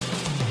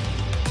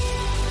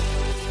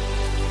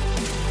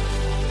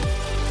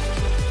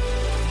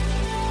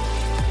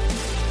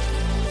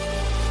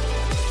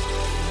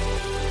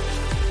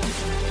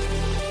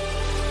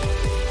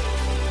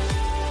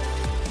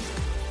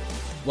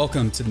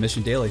Welcome to the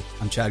Mission Daily.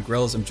 I'm Chad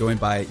Grills. I'm joined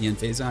by Ian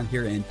Faison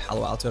here in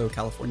Palo Alto,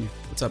 California.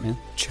 What's up, man?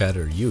 Chad,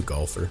 are you a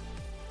golfer?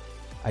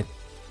 I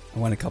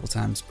went a couple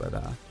times, but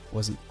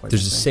wasn't quite.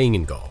 There's a saying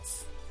in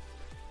golf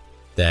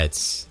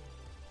that's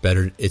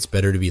better. It's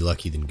better to be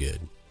lucky than good.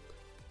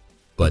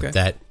 But Okay.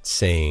 that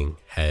saying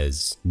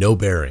has no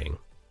bearing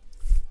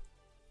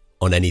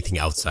on anything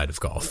outside of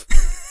golf.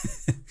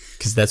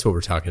 Because that's what we're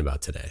talking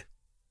about today.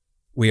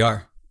 We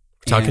are.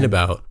 We're talking And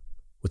about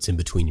what's in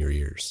between your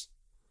ears.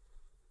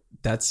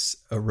 That's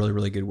a really,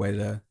 really good way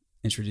to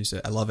introduce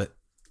it. I love it.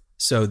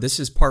 So this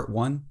is part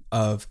one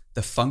of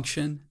the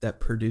function that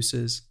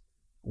produces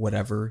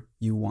whatever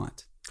you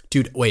want.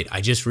 Dude, wait,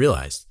 I just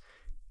realized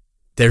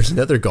there's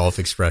another golf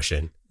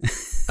expression.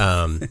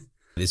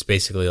 It's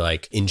basically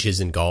like inches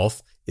in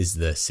golf is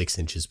the 6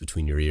 inches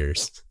between your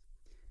ears.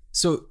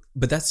 So,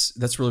 but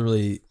that's really,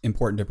 really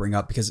important to bring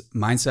up because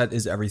mindset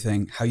is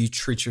everything. How you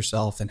treat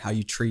yourself and how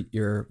you treat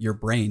your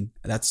brain.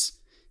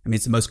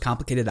 It's the most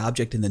complicated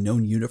object in the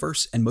known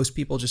universe. And most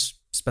people just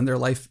spend their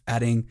life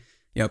adding,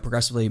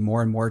 progressively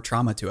more and more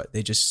trauma to it.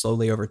 They just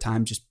slowly over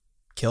time just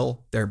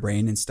kill their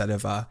brain instead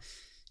of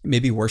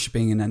maybe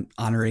worshiping and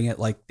honoring it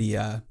like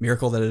the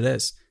miracle that it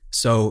is.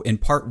 So in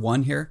part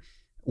one here,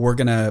 we're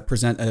going to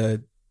present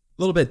a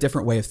little bit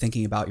different way of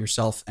thinking about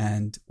yourself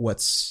and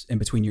what's in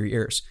between your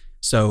ears.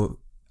 So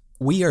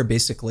we are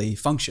basically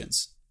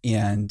functions.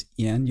 And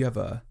Ian, you have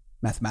a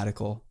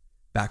mathematical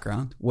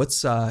background.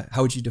 How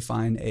would you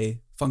define a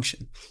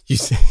function? You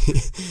say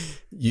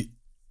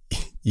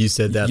you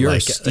said that you're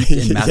like steeped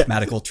in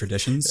mathematical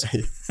traditions.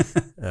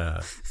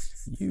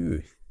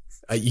 Could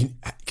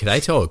I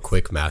tell a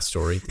quick math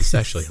story? This is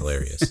actually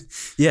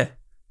hilarious. Yeah.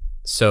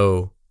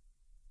 So,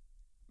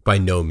 by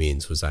no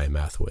means was I a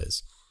math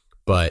whiz,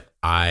 but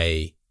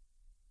I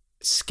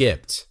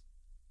skipped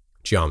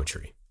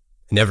geometry.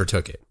 I never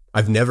took it.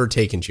 I've never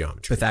taken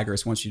geometry.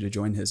 Pythagoras wants you to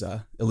join his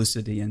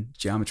Eleusidian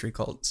geometry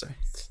cult. Sorry.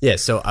 Yeah,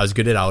 so I was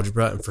good at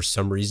algebra, and for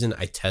some reason,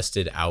 I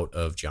tested out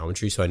of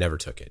geometry, so I never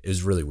took it. It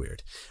was really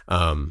weird.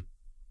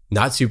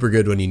 Not super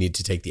good when you need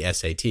to take the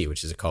SAT,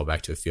 which is a callback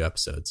to a few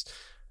episodes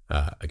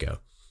ago.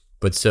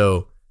 But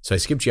so I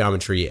skipped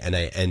geometry,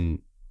 and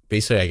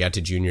basically I got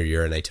to junior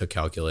year, and I took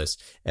calculus,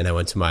 and I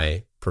went to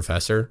my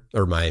professor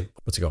or my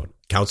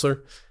counselor,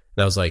 and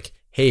I was like,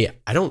 "Hey,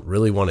 I don't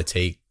really want to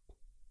take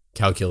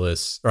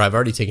calculus, or I've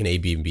already taken A,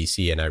 B, and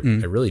BC, and I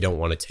really don't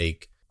want to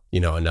take,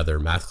 another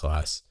math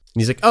class."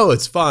 And he's like, "Oh,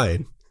 it's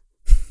fine."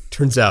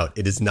 Turns out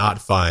it is not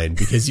fine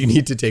because you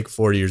need to take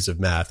 4 years of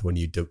math when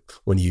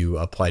you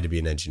apply to be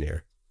an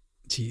engineer.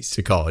 Jeez.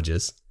 To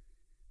colleges.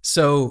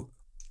 So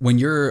when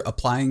you're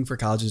applying for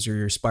colleges or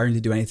you're aspiring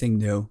to do anything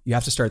new, you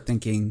have to start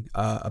thinking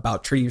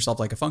about treating yourself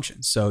like a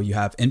function. So you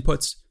have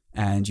inputs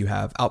and you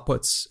have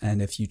outputs.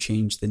 And if you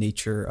change the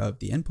nature of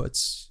the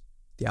inputs,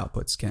 the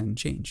outputs can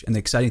change. And the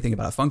exciting thing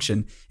about a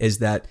function is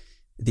that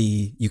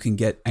you can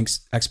get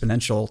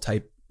exponential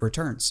type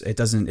returns.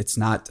 It's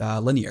not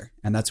linear.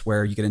 And that's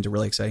where you get into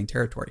really exciting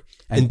territory.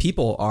 And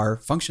people are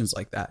functions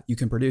like that. You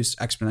can produce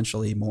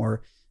exponentially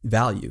more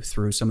value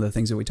through some of the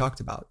things that we talked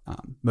about.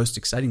 Most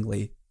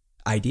excitingly,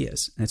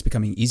 ideas. And it's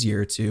becoming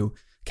easier to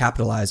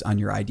capitalize on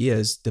your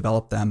ideas,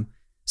 develop them,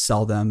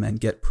 sell them, and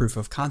get proof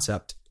of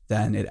concept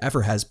than it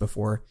ever has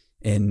before.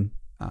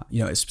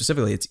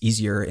 Specifically, it's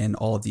easier in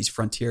all of these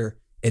frontier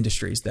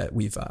industries that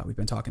we've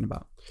been talking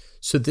about.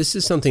 So this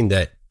is something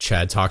that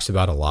Chad talks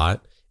about a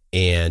lot,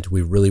 and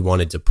we really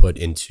wanted to put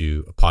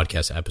into a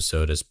podcast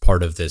episode as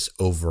part of this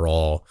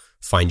overall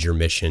Find Your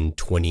Mission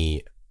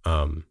 20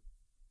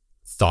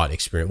 thought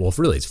experience. Well,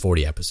 really, it's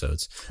 40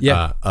 episodes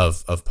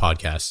of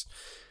podcasts.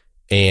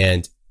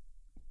 And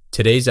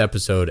today's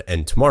episode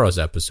and tomorrow's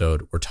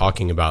episode, we're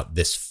talking about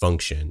this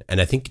function. And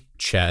I think,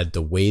 Chad,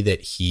 the way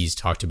that he's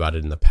talked about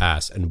it in the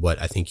past, and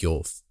what I think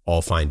you'll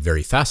all find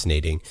very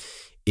fascinating,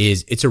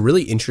 is it's a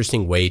really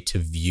interesting way to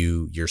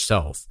view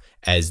yourself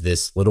as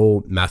this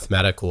little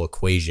mathematical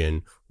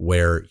equation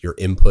where your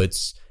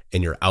inputs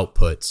and your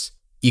outputs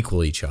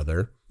equal each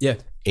other. Yeah.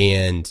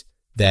 And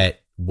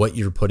that what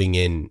you're putting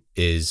in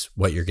is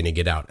what you're going to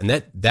get out. And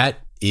that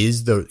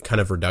is the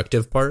kind of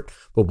reductive part,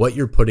 but what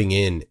you're putting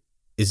in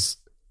is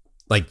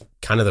like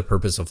kind of the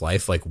purpose of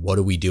life. Like, what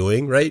are we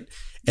doing? Right.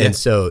 Yeah. And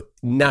so,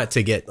 not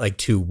to get like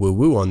too woo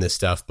woo on this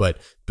stuff, but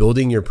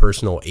building your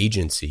personal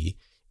agency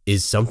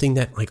is something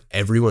that like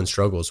everyone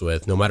struggles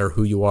with, no matter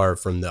who you are,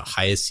 from the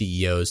highest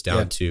CEOs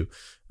down to,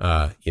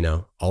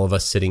 all of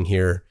us sitting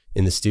here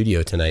in the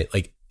studio tonight.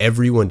 Like,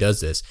 everyone does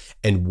this.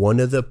 And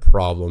one of the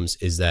problems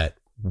is that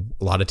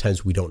a lot of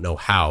times we don't know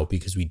how,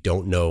 because we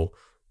don't know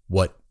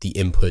what the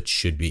input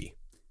should be.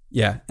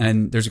 Yeah.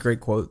 And there's a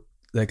great quote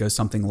that goes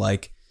something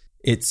like,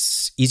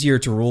 it's easier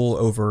to rule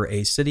over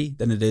a city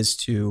than it is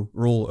to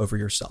rule over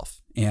yourself.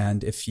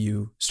 And if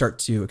you start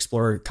to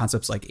explore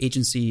concepts like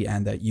agency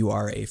and that you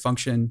are a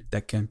function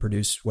that can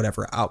produce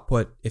whatever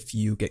output, if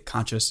you get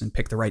conscious and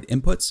pick the right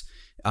inputs,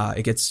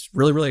 it gets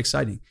really, really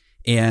exciting.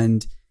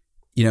 And,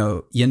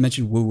 Ian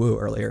mentioned woo-woo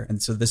earlier.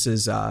 And so this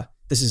is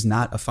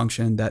not a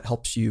function that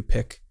helps you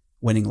pick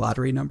winning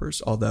lottery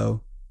numbers,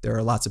 although There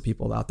are lots of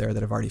people out there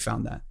that have already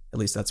found that. At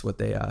least that's what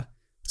they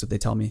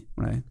tell me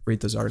when I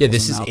read those articles. Yeah,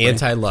 this is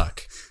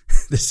anti-luck.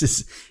 This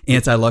is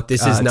anti-luck.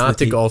 This is not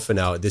the golfing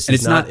out. This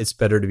is not, it's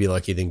better to be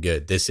lucky than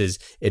good.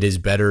 It is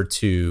better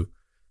to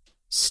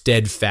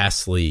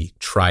steadfastly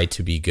try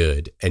to be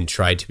good and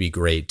try to be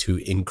great, to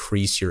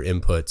increase your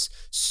inputs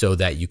so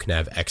that you can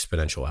have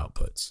exponential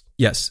outputs.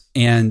 Yes.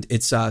 And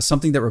it's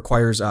something that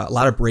requires a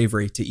lot of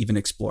bravery to even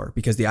explore,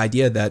 because the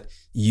idea that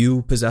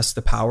you possess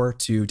the power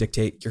to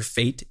dictate your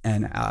fate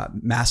and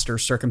master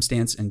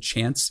circumstance and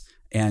chance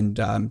and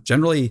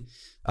generally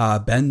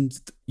bend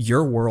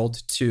your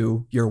world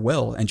to your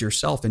will and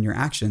yourself and your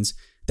actions,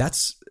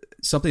 that's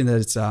something that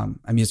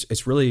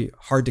it's really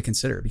hard to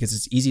consider, because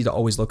it's easy to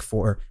always look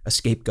for a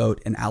scapegoat,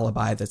 an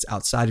alibi that's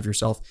outside of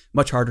yourself.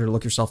 Much harder to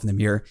look yourself in the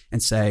mirror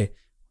and say,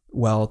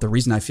 well, the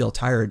reason I feel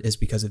tired is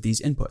because of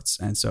these inputs.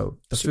 And so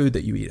the food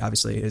that you eat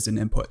obviously is an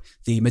input.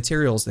 The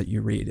materials that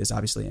you read is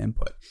obviously an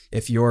input.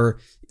 If you're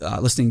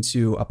listening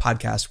to a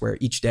podcast where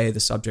each day the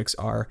subjects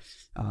are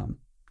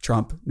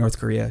Trump, North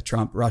Korea,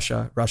 Trump,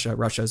 Russia,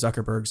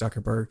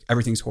 Zuckerberg,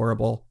 everything's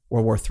horrible,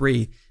 World War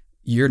III,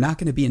 you're not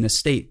going to be in a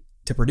state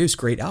to produce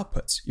great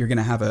outputs. You're going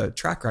to have a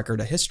track record,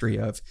 a history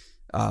of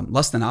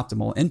less than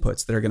optimal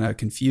inputs that are going to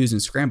confuse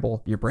and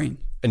scramble your brain.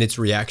 And it's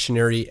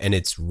reactionary, and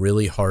it's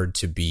really hard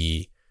to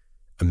be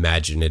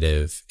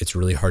imaginative. It's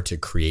really hard to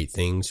create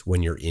things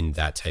when you're in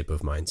that type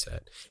of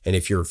mindset. And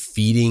if you're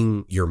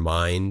feeding your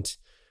mind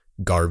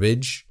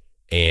garbage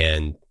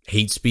and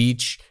hate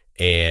speech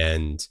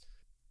and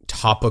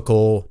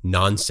topical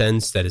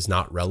nonsense that is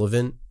not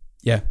relevant,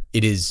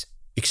 it is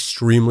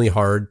extremely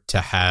hard to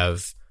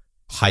have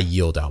high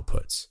yield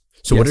outputs.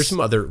 So what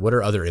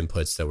are other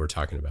inputs that we're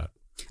talking about?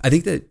 I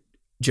think that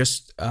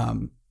just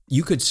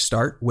you could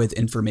start with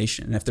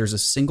information. And if there's a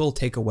single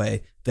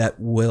takeaway that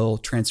will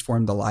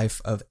transform the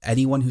life of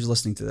anyone who's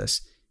listening to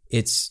this,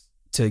 it's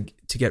to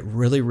get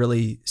really,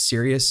 really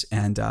serious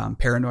and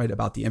paranoid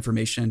about the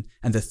information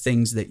and the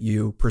things that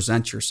you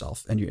present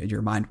yourself and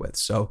your mind with.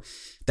 So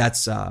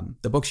that's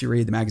the books you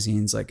read, the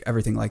magazines, like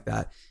everything like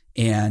that.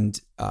 And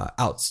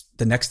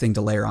the next thing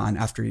to layer on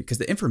after you, because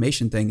the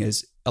information thing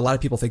is, a lot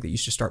of people think that you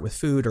should start with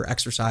food or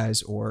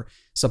exercise or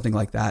something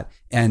like that.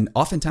 And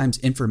oftentimes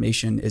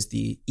information is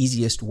the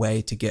easiest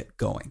way to get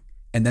going.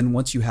 And then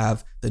once you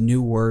have the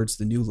new words,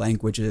 the new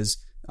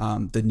languages,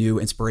 the new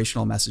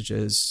inspirational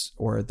messages,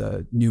 or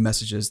the new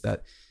messages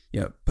that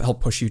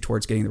help push you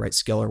towards getting the right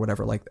skill or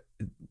whatever, like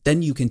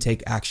then you can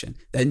take action.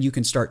 Then you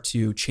can start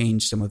to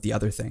change some of the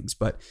other things.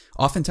 But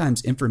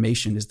oftentimes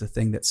information is the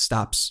thing that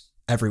stops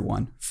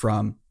everyone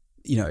from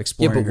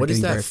exploring. Yeah, but what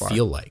does that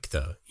feel like,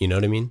 though? You know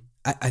what I mean?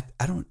 I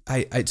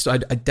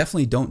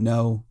definitely don't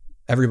know.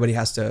 Everybody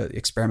has to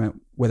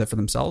experiment with it for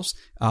themselves.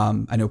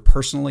 I know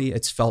personally,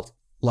 it's felt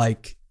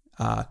like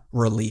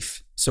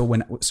relief. So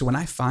when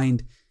I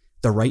find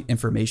the right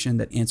information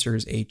that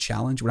answers a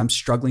challenge, when I'm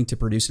struggling to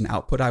produce an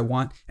output I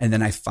want, and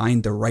then I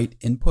find the right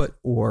input,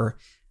 or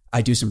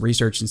I do some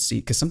research and see,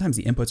 because sometimes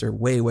the inputs are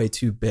way, way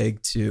too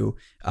big to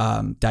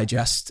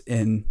digest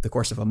in the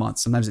course of a month.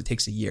 Sometimes it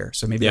takes a year.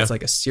 So maybe it's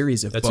like a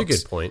series of books. That's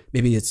a good point.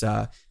 Maybe it's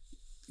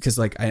because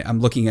like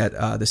I'm looking at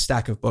the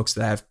stack of books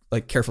that I've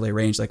like carefully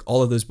arranged, like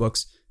all of those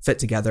books fit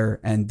together,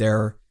 and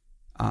they're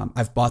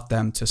I've bought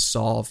them to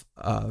solve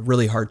a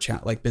really hard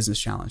business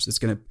challenge. That's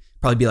going to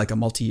probably be like a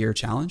multi-year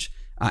challenge.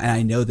 And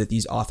I know that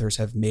these authors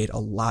have made a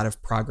lot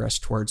of progress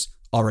towards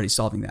already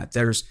solving that.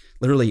 There's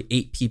literally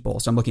 8 people.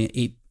 So I'm looking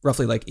at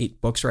roughly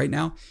 8 books right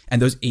now.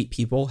 And those 8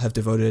 people have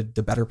devoted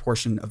the better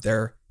portion of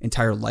their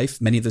entire life.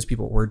 Many of those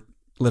people were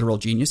literal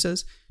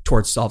geniuses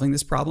towards solving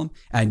this problem.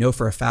 And I know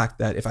for a fact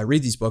that if I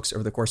read these books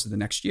over the course of the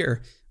next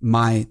year,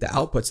 the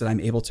outputs that I'm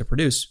able to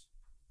produce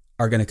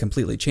are going to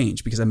completely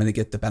change, because I'm going to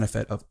get the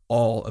benefit of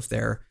all of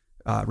their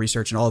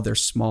research and all of their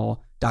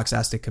small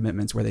doxastic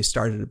commitments where they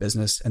started a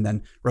business and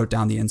then wrote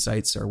down the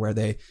insights, or where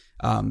they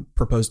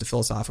proposed a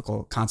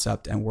philosophical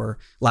concept and were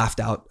laughed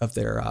out of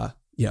their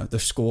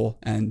school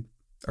and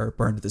or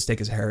burned at the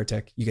stake as a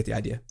heretic. You get the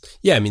idea.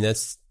 Yeah, I mean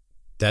that's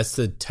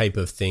the type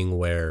of thing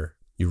where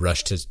you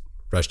rush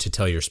to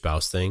tell your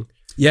spouse thing.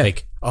 Yeah,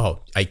 like, oh,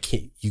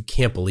 you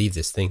can't believe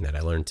this thing that I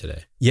learned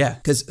today. Yeah,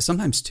 because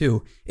sometimes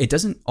too, it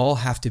doesn't all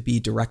have to be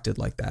directed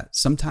like that.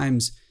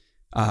 Sometimes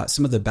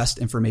some of the best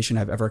information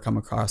I've ever come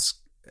across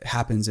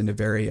happens in a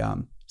very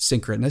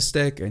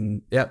synchronistic,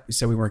 and we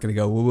said we weren't going to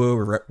go woo-woo,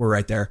 we're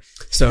right there.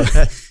 So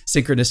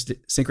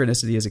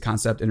synchronicity is a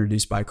concept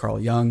introduced by Carl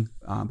Jung,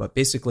 but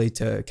basically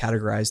to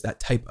categorize that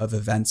type of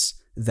events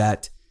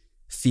that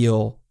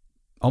feel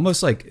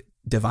almost like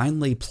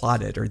divinely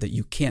plotted, or that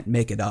you can't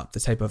make it up, the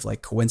type of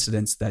like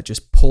coincidence that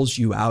just pulls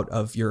you out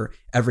of your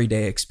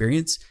everyday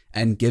experience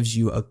and gives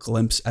you a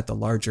glimpse at the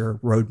larger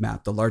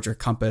roadmap, the larger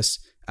compass,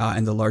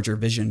 and the larger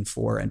vision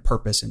for and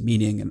purpose and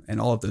meaning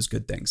and all of those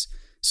good things.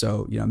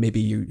 So,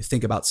 maybe you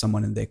think about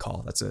someone and they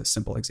call. That's a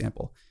simple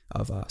example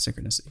of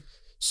synchronicity.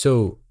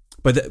 So,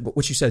 but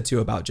what you said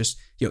too about just,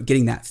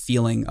 getting that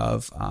feeling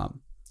of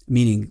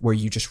meaning where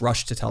you just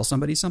rush to tell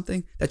somebody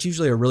something, that's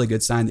usually a really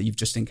good sign that you've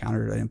just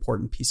encountered an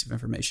important piece of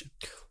information.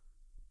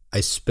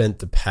 I spent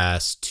the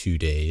past 2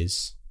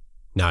 days,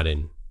 not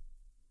in,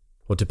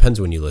 well, it depends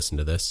when you listen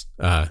to this,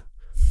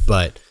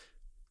 but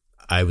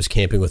I was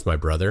camping with my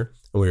brother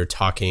and we were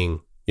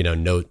talking,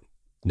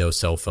 no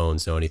cell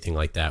phones, no anything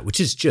like that, which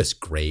is just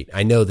great.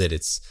 I know that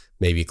it's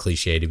maybe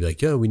cliche to be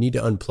like, we need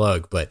to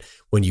unplug, but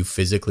when you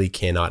physically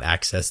cannot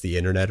access the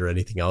internet or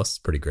anything else, it's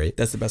pretty great.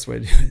 That's the best way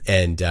to do it.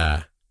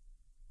 And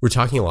we're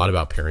talking a lot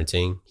about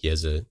parenting. He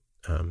has a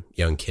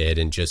young kid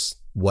and just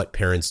what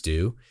parents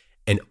do.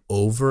 And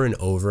over and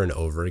over and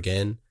over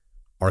again,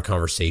 our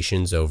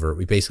conversations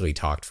we basically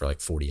talked for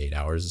like 48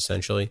 hours,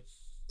 essentially.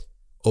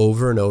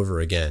 Over and over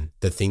again,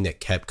 the thing that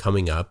kept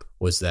coming up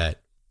was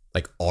that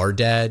like our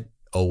dad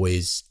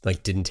always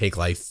like doesn't take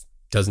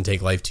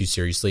life too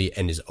seriously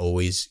and is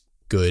always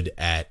good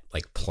at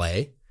like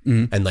play.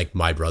 Mm-hmm. And like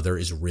my brother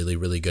is really,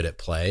 really good at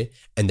play.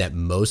 And that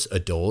most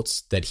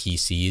adults that he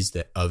sees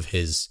that of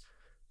his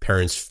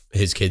parents,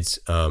 his kids,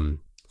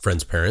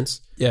 friends'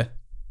 parents,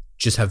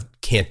 just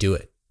can't do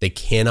it. They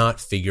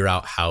cannot figure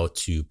out how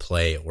to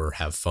play or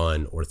have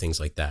fun or things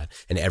like that.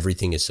 And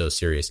everything is so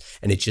serious.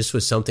 And it just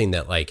was something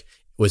that like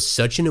was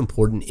such an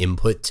important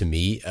input to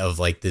me of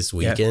like this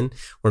weekend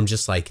where I'm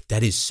just like,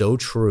 that is so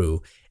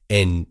true.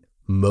 And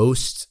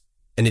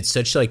it's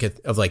such like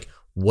of like,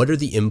 what are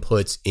the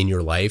inputs in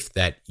your life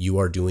that you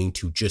are doing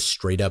to just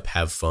straight up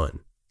have fun?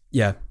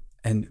 Yeah.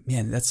 And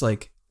man, that's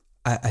like,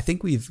 I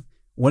think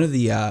one of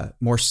the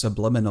more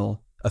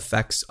subliminal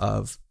effects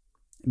of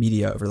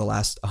media over the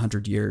last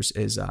 100 years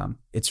is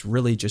it's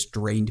really just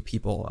drained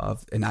people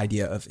of an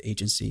idea of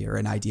agency or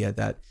an idea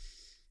that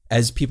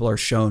as people are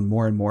shown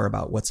more and more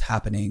about what's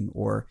happening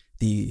or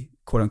the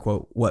quote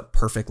unquote, what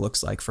perfect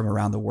looks like from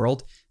around the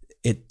world,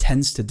 it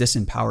tends to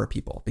disempower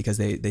people because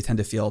they tend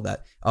to feel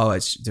that,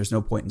 there's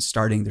no point in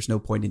starting. There's no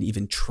point in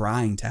even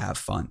trying to have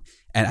fun.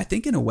 And I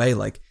think in a way,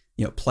 like,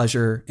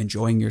 pleasure,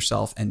 enjoying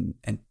yourself and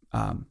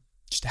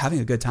just having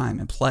a good time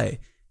and play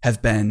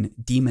have been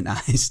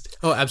demonized.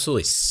 Oh,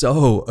 absolutely.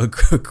 So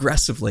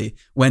aggressively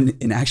when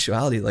in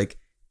actuality, like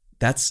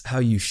that's how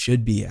you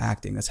should be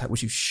acting. That's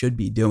what you should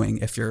be doing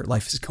if your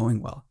life is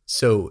going well.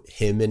 So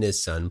him and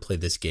his son play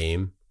this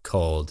game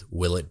called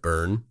Will It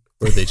Burn,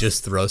 where they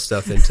just throw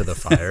stuff into the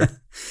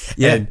fire.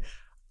 Yeah. And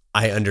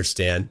I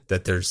understand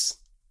that there's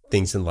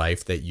things in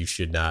life that you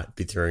should not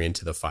be throwing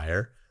into the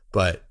fire,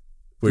 but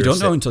you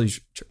don't know until you.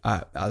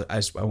 I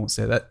won't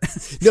say that.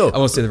 No, I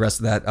won't say the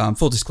rest of that.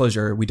 Full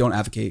disclosure: we don't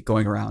advocate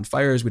going around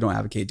fires. We don't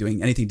advocate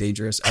doing anything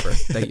dangerous ever.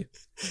 Thank you.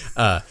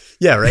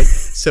 Yeah, right.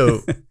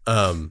 So,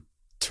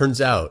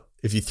 turns out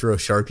if you throw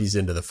Sharpies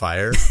into the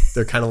fire,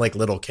 they're kind of like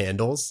little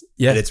candles.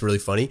 Yeah, and it's really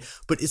funny.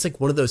 But it's like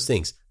one of those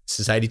things.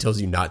 Society tells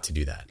you not to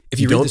do that.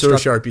 If you don't throw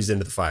Sharpies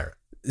into the fire.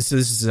 So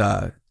this is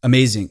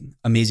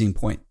amazing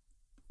point.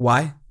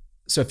 Why?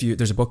 So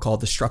there's a book called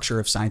The Structure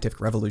of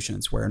Scientific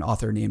Revolutions, where an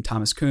author named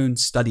Thomas Kuhn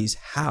studies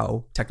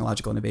how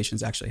technological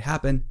innovations actually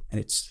happen, and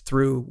it's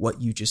through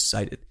what you just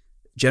cited.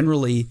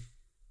 Generally,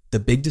 the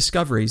big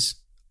discoveries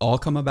all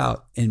come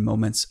about in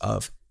moments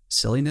of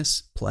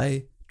silliness,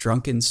 play,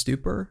 drunken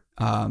stupor,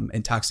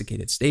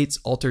 intoxicated states,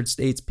 altered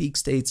states, peak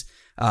states.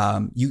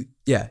 You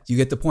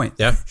get the point.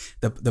 Yeah.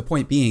 The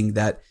point being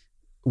that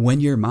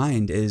when your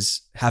mind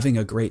is having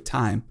a great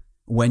time,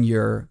 when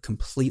you're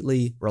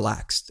completely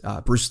relaxed,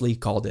 Bruce Lee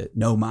called it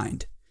no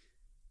mind,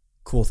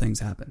 cool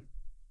things happen.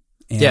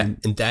 And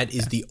that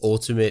is the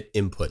ultimate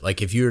input.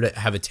 Like if you were to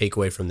have a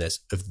takeaway from this,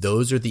 if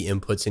those are the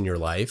inputs in your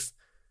life,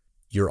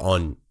 you're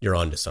on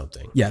to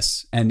something.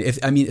 Yes. And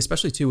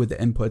especially too with the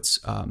inputs,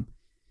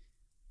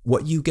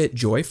 what you get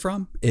joy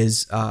from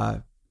is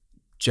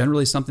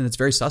generally something that's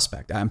very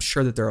suspect. I'm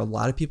sure that there are a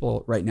lot of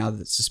people right now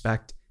that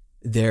suspect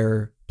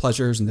their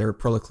pleasures and their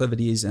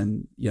proclivities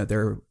and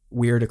their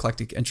weird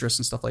eclectic interests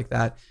and stuff like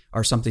that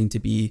are something to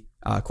be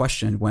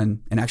questioned,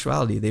 when in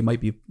actuality they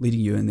might be leading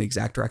you in the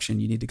exact direction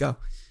you need to go.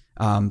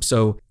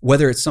 So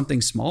whether it's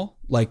something small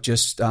like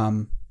just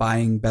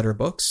buying better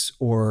books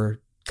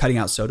or cutting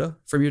out soda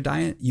from your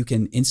diet, you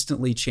can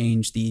instantly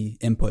change the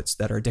inputs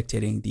that are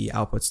dictating the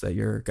outputs that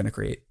you're going to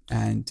create.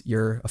 And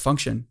you're a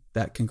function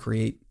that can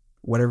create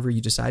whatever you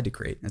decide to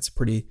create. That's a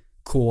pretty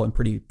cool and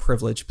pretty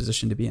privileged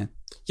position to be in.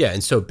 Yeah.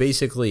 And so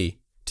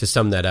basically, to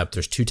sum that up,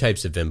 there's two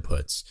types of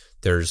inputs.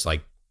 There's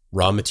like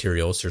raw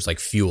materials. There's like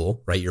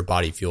fuel, right? Your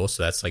body fuel.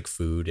 So that's like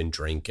food and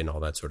drink and all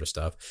that sort of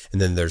stuff.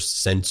 And then there's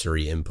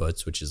sensory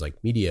inputs, which is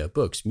like media,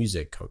 books,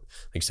 music,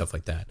 like stuff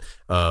like that.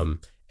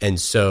 And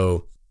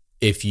so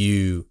if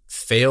you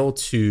fail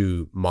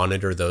to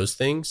monitor those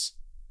things,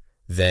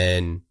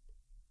 then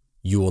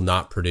you will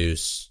not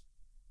produce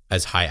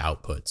as high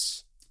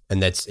outputs.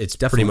 And it's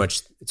pretty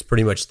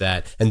much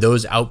that. And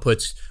those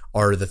outputs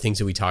are the things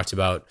that we talked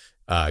about.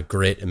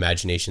 Grit,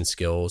 imagination,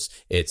 skills,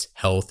 it's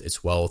health,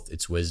 it's wealth,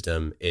 it's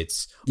wisdom,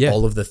 it's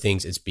all of the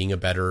things. It's being a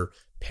better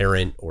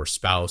parent or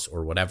spouse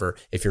or whatever.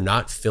 If you're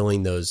not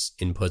filling those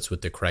inputs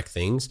with the correct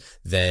things,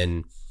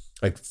 then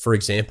like, for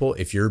example,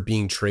 if you're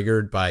being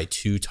triggered by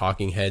two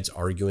talking heads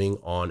arguing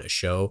on a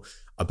show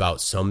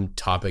about some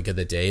topic of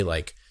the day,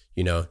 like,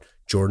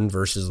 Jordan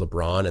versus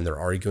LeBron and they're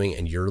arguing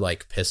and you're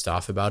like pissed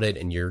off about it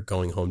and you're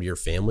going home to your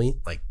family,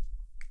 like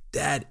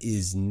that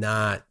is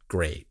not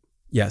great.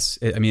 Yes.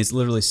 It's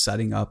literally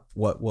setting up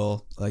what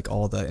will, like,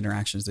 all the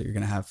interactions that you're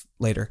going to have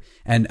later.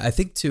 And I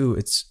think too,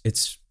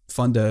 it's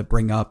fun to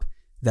bring up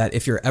that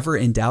if you're ever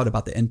in doubt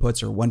about the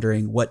inputs or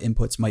wondering what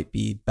inputs might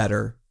be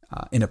better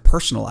in a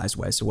personalized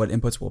way, so what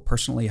inputs will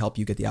personally help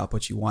you get the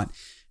outputs you want,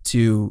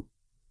 to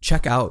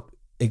check out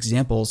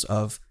examples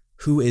of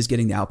who is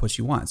getting the outputs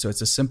you want. So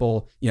it's a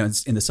simple,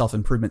 it's in the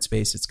self-improvement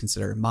space, it's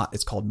considered,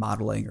 it's called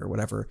modeling or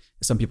whatever.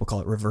 Some people call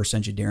it reverse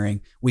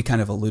engineering. We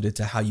kind of alluded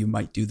to how you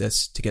might do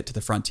this to get to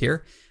the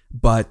frontier,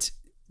 but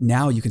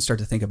now you can start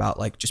to think about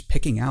like just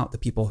picking out the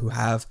people who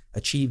have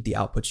achieved the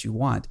outputs you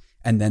want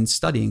and then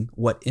studying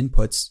what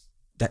inputs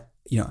that,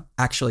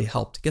 actually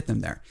helped get them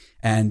there.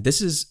 And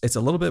it's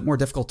a little bit more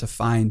difficult to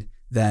find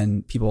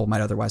than people might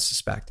otherwise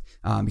suspect,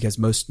 because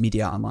most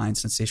media online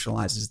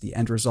sensationalizes the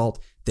end result.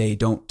 They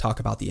don't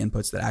talk about the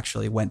inputs that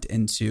actually went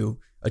into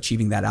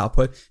achieving that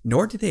output,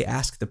 nor do they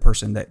ask the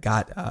person that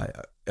got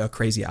a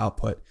crazy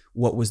output,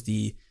 what was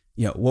the,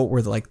 what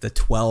were the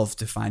 12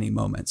 defining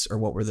moments or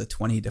what were the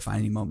 20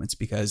 defining moments,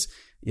 because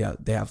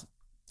they have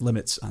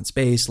limits on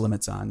space,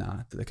 limits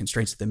on the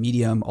constraints of the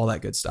medium, all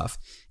that good stuff.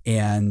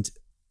 And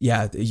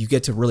yeah, you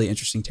get to really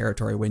interesting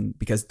territory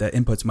because the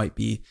inputs might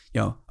be,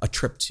 a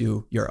trip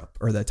to Europe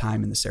or the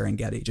time in the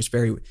Serengeti, just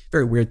very,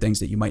 very weird things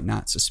that you might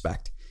not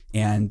suspect.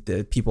 And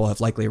the people have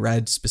likely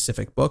read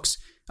specific books,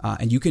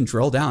 and you can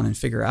drill down and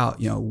figure out,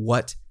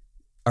 what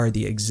are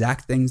the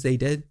exact things they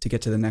did to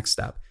get to the next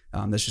step.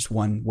 That's just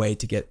one way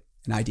to get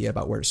an idea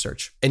about where to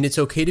search. And it's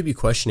okay to be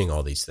questioning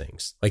all these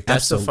things. Like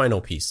that's the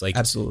final piece. Like,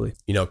 absolutely.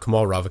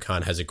 Kamal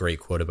Ravikant has a great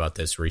quote about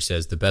this where he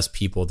says, the best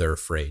people, they're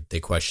afraid. They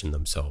question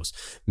themselves.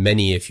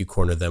 Many, if you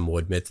corner them, will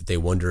admit that they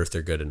wonder if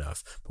they're good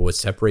enough. But what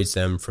separates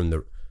them from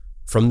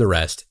the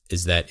rest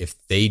is that if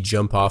they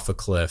jump off a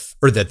cliff,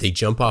 or that they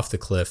jump off the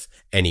cliff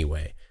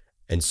anyway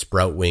and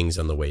sprout wings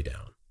on the way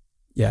down.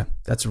 Yeah,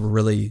 that's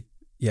really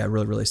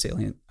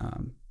salient.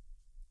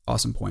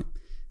 Awesome point.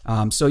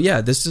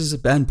 This has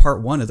been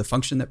part one of the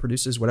function that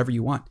produces whatever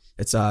you want.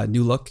 It's a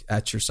new look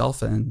at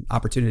yourself and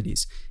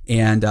opportunities.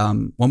 And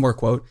one more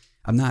quote.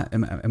 Am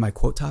I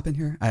quote topping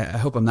here? I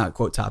hope I'm not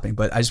quote topping,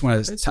 but I just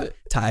want to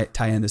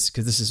tie in this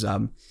because this is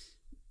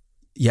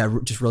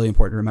just really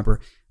important to remember.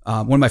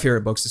 One of my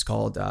favorite books is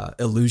called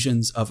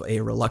Illusions of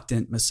a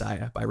Reluctant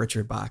Messiah by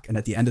Richard Bach. And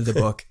at the end of the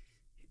book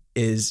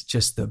is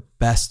just the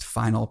best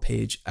final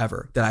page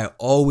ever that I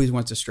always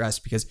want to stress,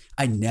 because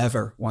I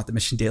never want the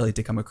Mission Daily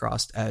to come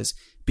across as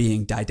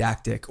being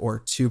didactic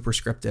or too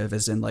prescriptive,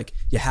 as in like,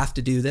 you have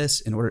to do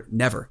this in order.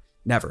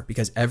 Never,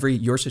 because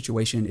your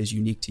situation is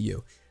unique to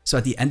you. So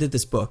at the end of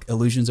this book,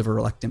 Illusions of a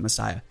Reluctant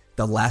Messiah,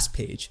 the last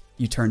page,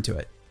 you turn to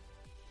it.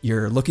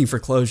 You're looking for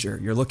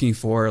closure. You're looking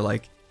for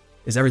like,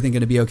 is everything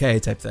going to be okay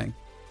type thing.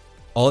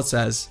 All it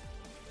says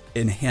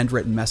in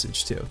handwritten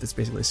message too, that's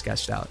basically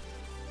sketched out,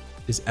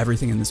 is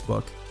everything in this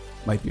book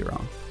might be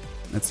wrong.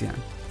 That's the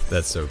end.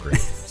 That's so great.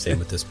 Same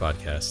with this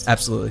podcast.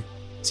 Absolutely.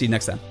 See you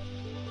next time.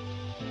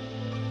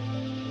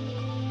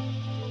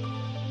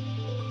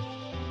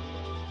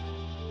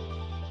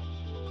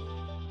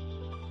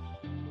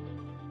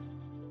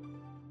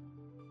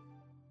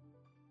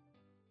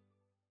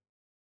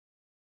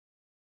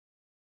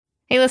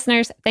 Hey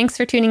listeners, thanks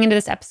for tuning into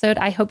this episode.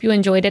 I hope you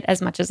enjoyed it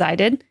as much as I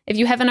did. If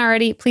you haven't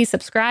already, please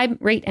subscribe,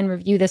 rate, and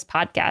review this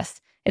podcast.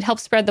 It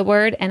helps spread the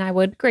word, and I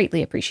would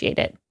greatly appreciate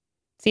it.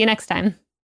 See you next time.